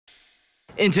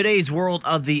In today's world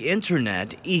of the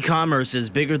internet, e-commerce is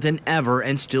bigger than ever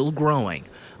and still growing.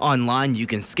 Online, you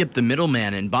can skip the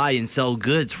middleman and buy and sell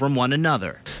goods from one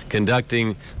another.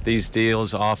 Conducting these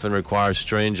deals often requires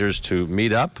strangers to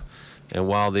meet up. And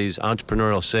while these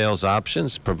entrepreneurial sales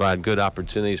options provide good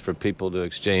opportunities for people to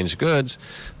exchange goods,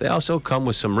 they also come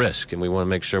with some risk, and we want to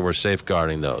make sure we're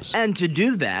safeguarding those. And to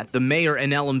do that, the mayor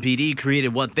and LMPD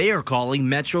created what they are calling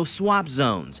Metro Swap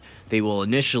Zones. They will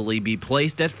initially be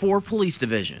placed at 4 police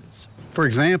divisions. For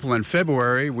example, in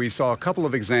February, we saw a couple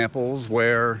of examples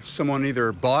where someone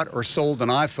either bought or sold an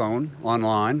iPhone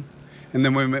online, and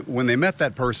then when they met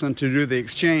that person to do the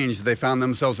exchange, they found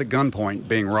themselves at gunpoint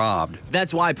being robbed.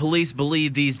 That's why police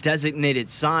believe these designated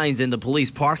signs in the police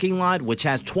parking lot, which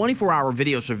has 24-hour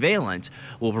video surveillance,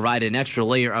 will provide an extra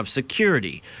layer of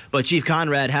security. But Chief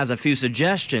Conrad has a few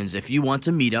suggestions if you want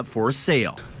to meet up for a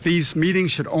sale. These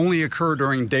meetings should only occur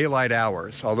during daylight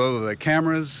hours. Although the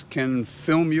cameras can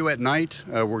film you at night,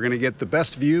 we're going to get the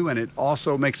best view, and it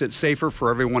also makes it safer for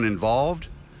everyone involved.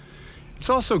 It's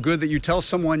also good that you tell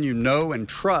someone you know and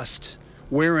trust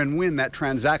where and when that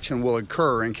transaction will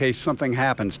occur in case something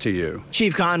happens to you.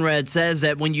 Chief Conrad says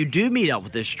that when you do meet up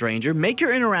with this stranger, make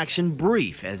your interaction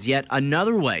brief as yet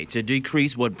another way to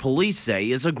decrease what police say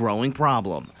is a growing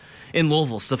problem. In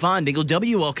Louisville, Stefan Dingle,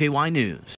 WLKY News.